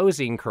and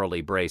closing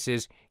curly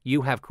braces,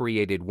 you have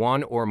created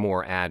one or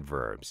more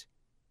adverbs.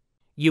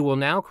 You will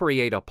now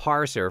create a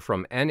parser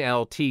from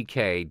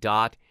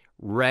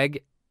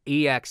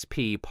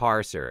nltk.regexp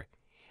parser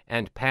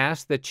and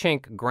pass the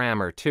chink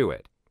grammar to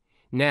it.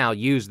 Now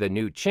use the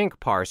new chink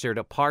parser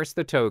to parse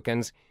the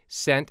tokens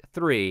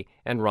cent3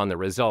 and run the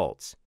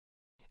results.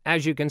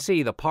 As you can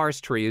see, the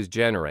parse tree is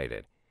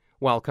generated.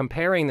 While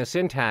comparing the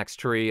syntax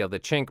tree of the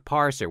chink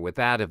parser with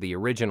that of the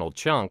original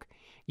chunk,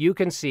 you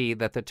can see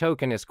that the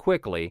token is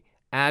quickly,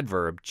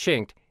 adverb,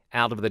 chinked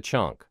out of the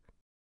chunk.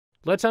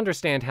 Let's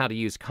understand how to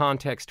use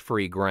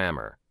context-free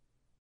grammar.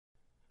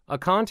 A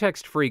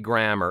context-free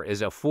grammar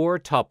is a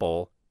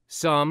four-tuple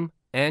sum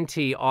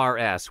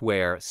ntrs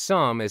where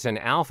sum is an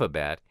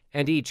alphabet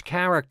and each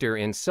character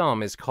in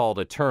sum is called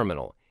a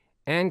terminal.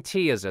 Nt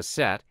is a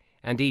set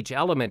and each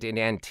element in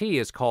nt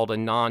is called a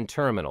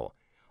non-terminal.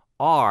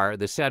 R,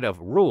 the set of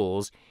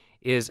rules,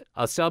 is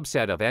a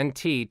subset of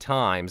nt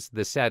times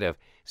the set of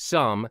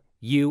sum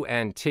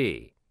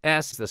unt.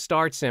 S, the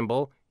start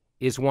symbol,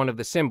 is one of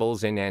the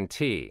symbols in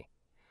nt.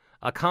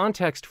 A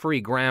context-free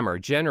grammar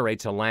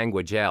generates a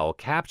language L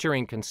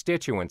capturing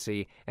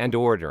constituency and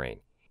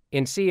ordering.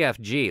 In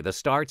CFG, the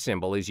start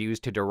symbol is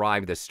used to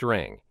derive the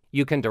string.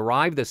 You can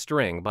derive the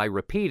string by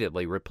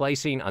repeatedly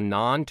replacing a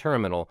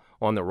non-terminal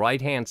on the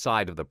right-hand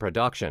side of the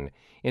production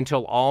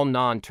until all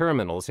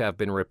non-terminals have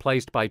been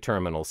replaced by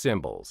terminal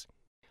symbols.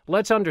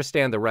 Let's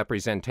understand the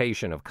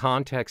representation of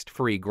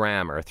context-free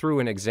grammar through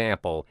an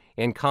example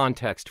in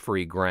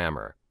context-free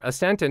grammar. A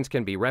sentence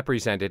can be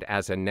represented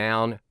as a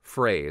noun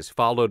phrase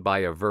followed by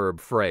a verb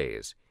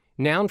phrase.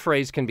 Noun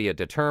phrase can be a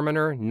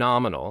determiner,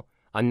 nominal.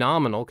 A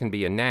nominal can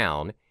be a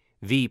noun.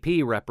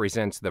 VP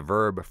represents the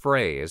verb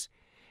phrase.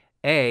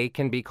 A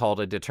can be called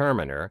a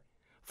determiner.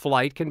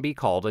 Flight can be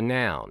called a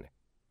noun.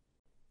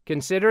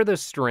 Consider the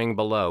string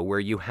below where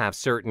you have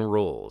certain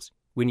rules.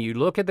 When you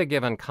look at the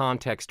given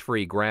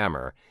context-free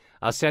grammar,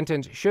 a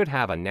sentence should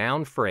have a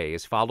noun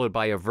phrase followed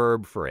by a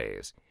verb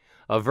phrase.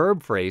 A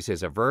verb phrase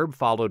is a verb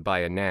followed by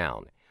a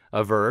noun.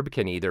 A verb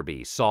can either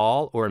be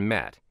saw or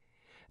met.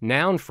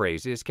 Noun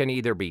phrases can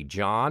either be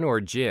John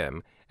or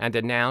Jim, and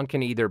a noun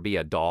can either be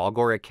a dog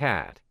or a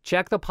cat.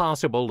 Check the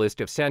possible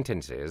list of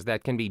sentences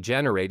that can be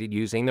generated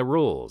using the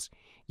rules.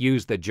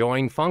 Use the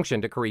join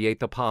function to create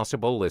the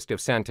possible list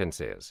of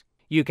sentences.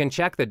 You can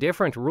check the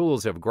different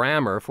rules of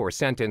grammar for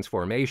sentence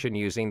formation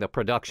using the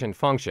production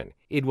function.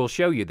 It will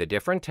show you the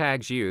different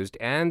tags used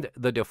and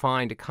the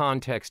defined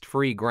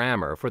context-free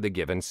grammar for the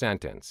given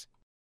sentence.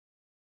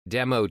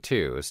 Demo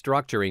 2.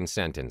 Structuring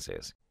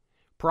sentences.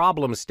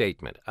 Problem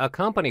statement. A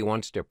company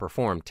wants to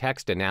perform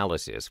text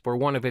analysis for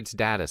one of its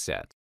data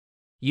sets.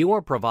 You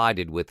are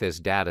provided with this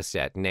data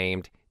set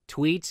named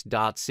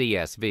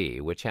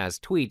tweets.csv, which has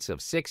tweets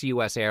of 6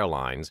 U.S.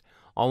 airlines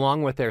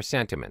along with their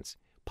sentiments,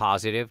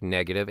 positive,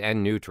 negative,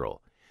 and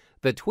neutral.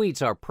 The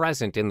tweets are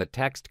present in the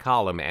text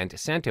column and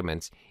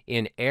sentiments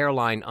in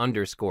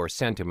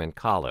airline_sentiment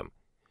column.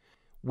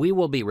 We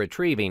will be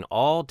retrieving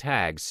all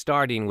tags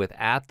starting with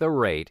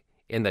 @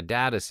 in the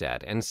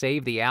dataset and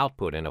save the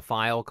output in a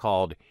file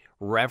called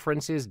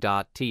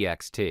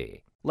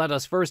references.txt. Let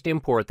us first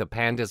import the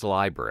pandas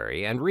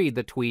library and read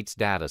the tweets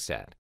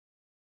dataset.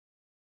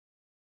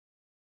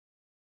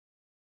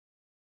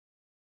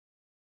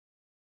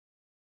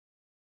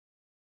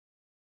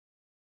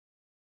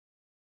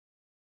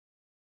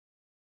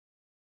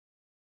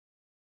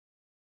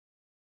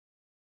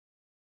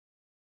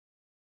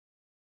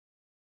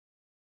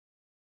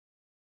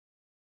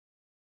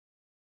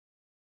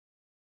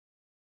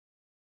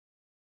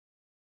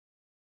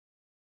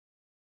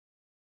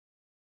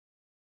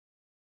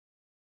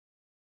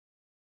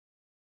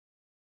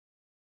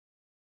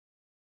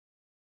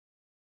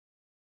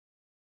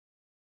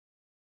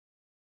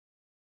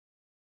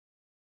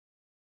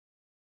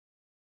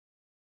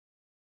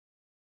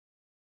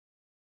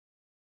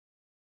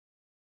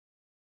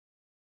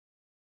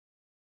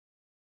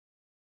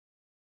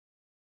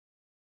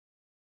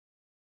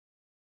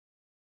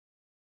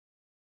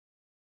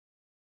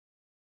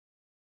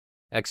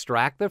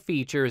 Extract the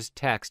features,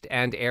 text,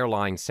 and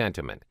airline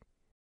sentiment.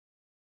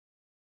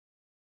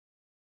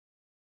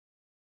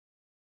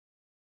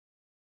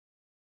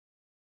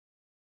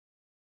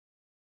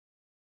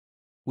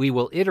 We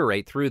will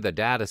iterate through the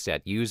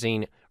dataset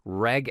using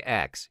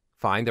regex.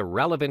 Find the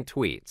relevant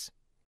tweets.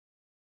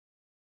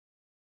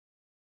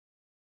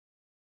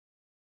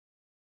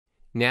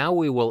 Now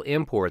we will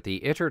import the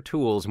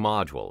itertools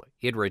module.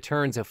 It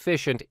returns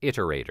efficient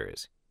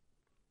iterators.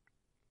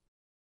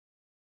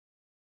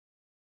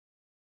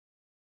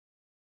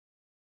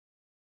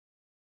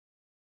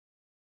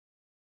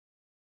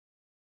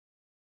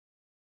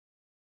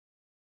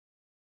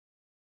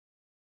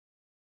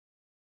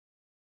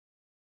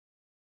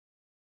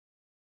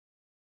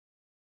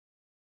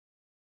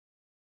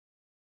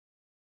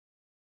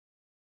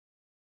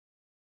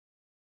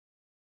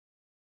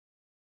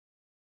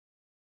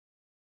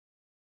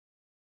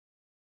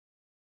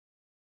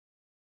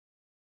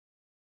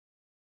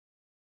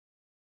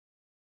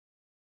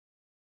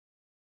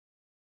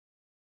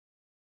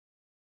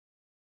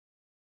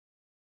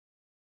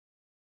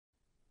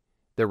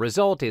 The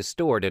result is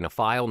stored in a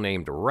file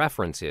named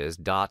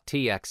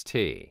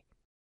references.txt.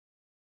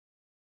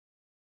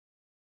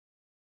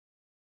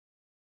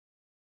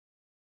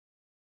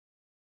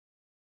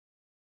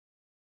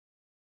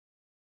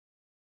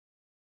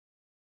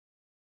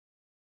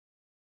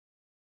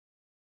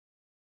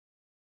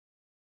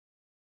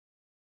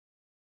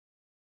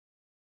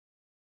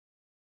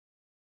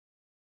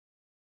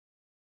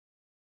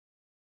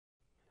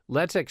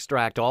 Let's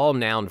extract all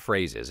noun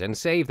phrases and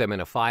save them in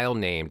a file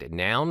named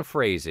noun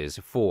phrases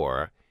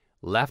for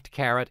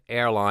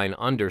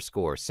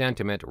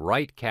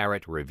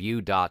airline_sentiment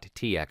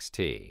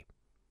review.txt.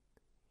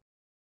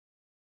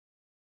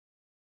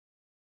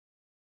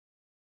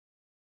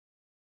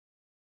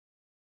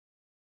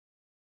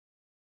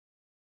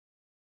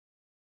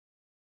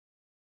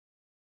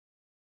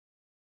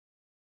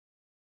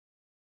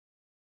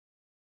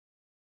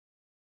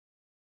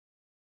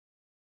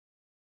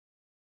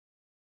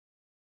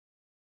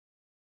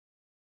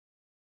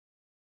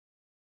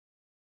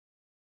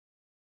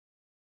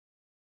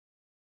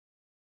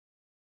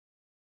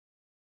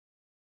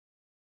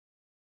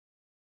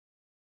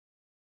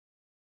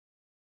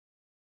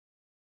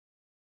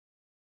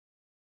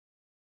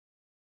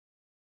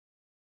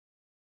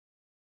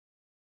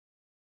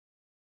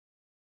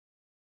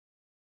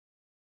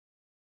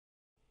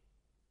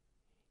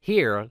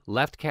 Here,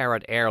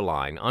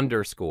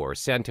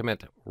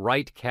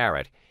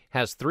 left_airline_sentiment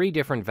has 3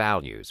 different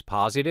values,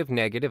 positive,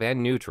 negative,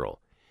 and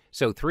neutral,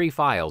 so 3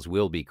 files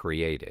will be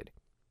created.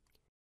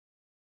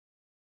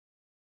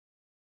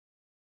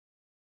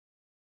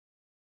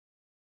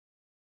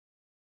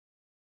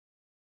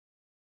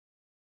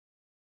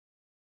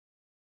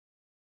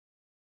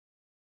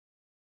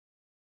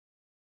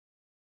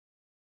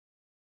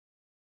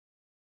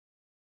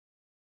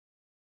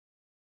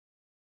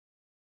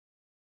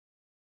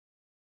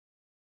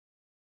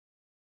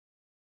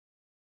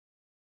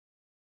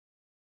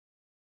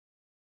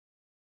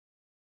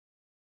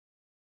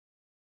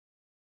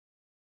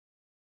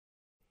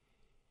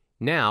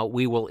 Now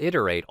we will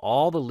iterate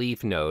all the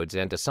leaf nodes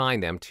and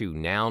assign them to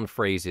noun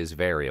phrases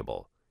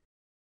variable.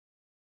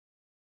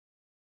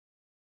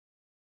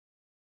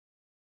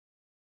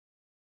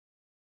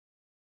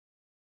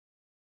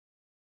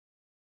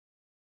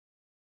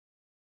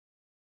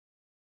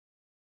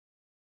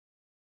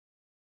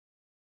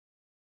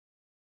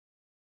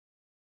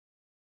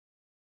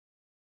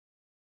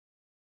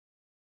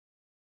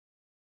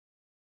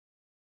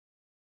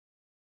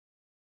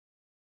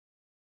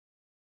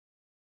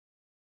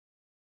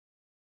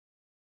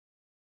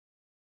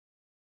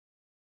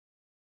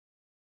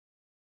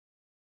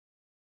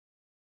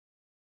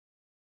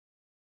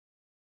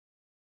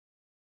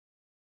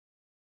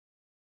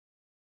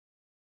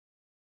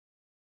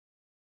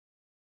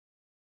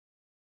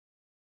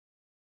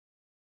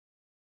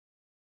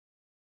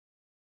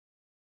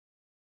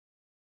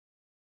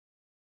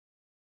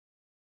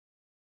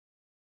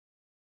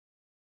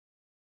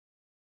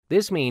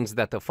 This means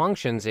that the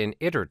functions in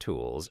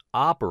itertools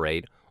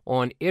operate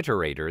on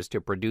iterators to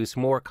produce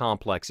more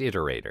complex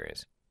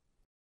iterators.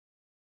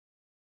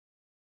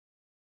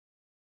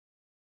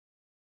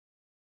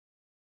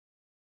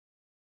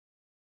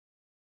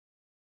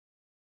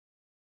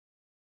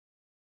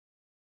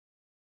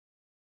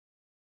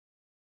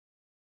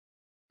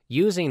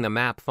 Using the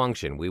map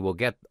function, we will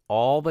get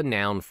all the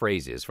noun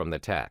phrases from the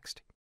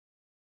text.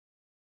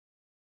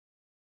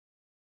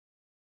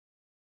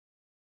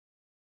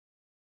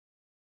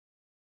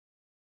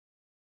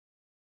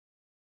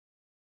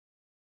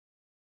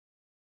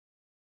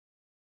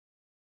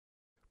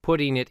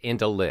 Putting it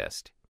into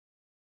list.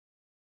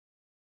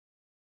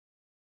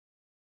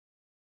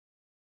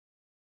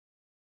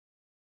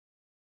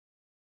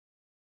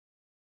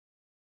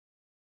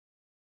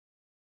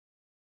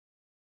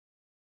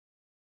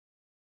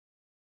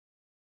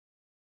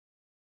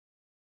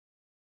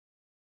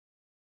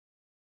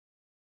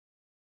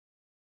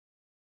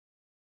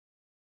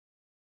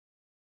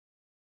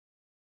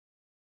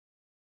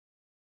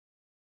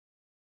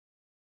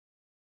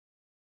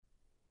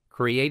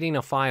 Creating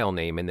a file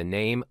name in the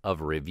name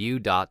of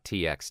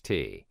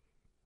review.txt.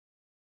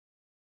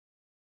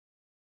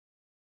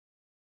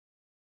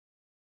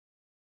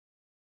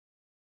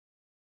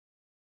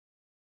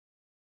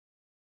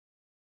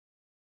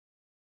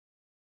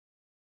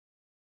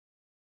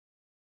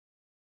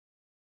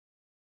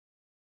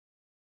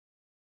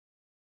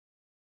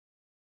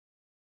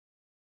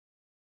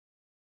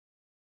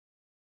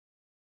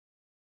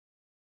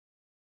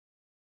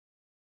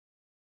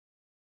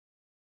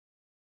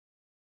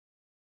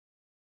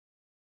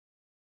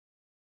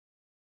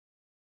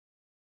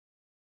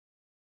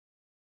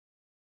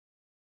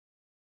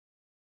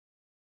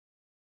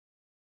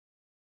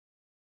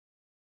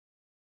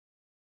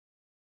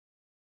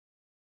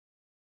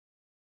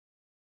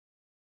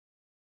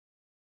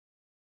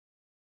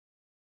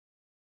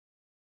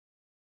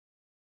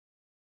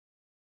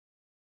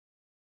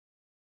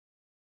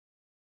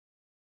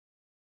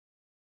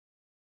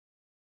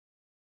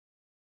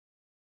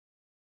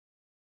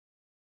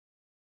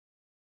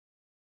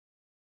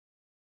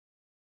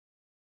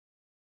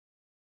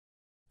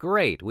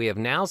 Great, we have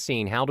now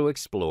seen how to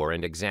explore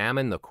and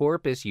examine the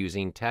corpus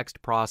using text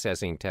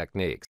processing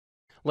techniques.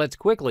 Let's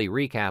quickly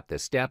recap the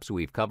steps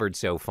we've covered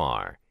so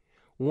far.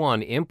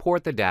 1.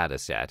 Import the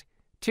dataset.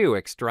 2.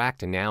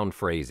 Extract noun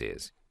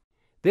phrases.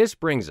 This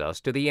brings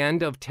us to the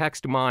end of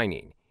text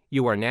mining.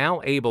 You are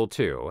now able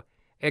to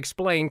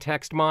explain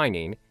text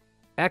mining,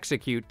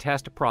 execute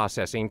text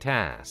processing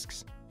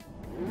tasks.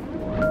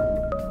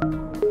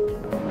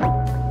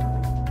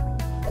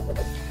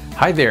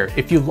 Hi there,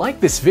 if you like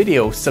this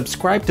video,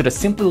 subscribe to the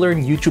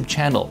Simplilearn YouTube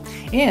channel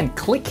and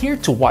click here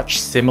to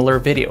watch similar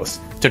videos.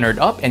 To nerd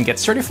up and get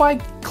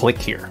certified, click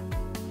here.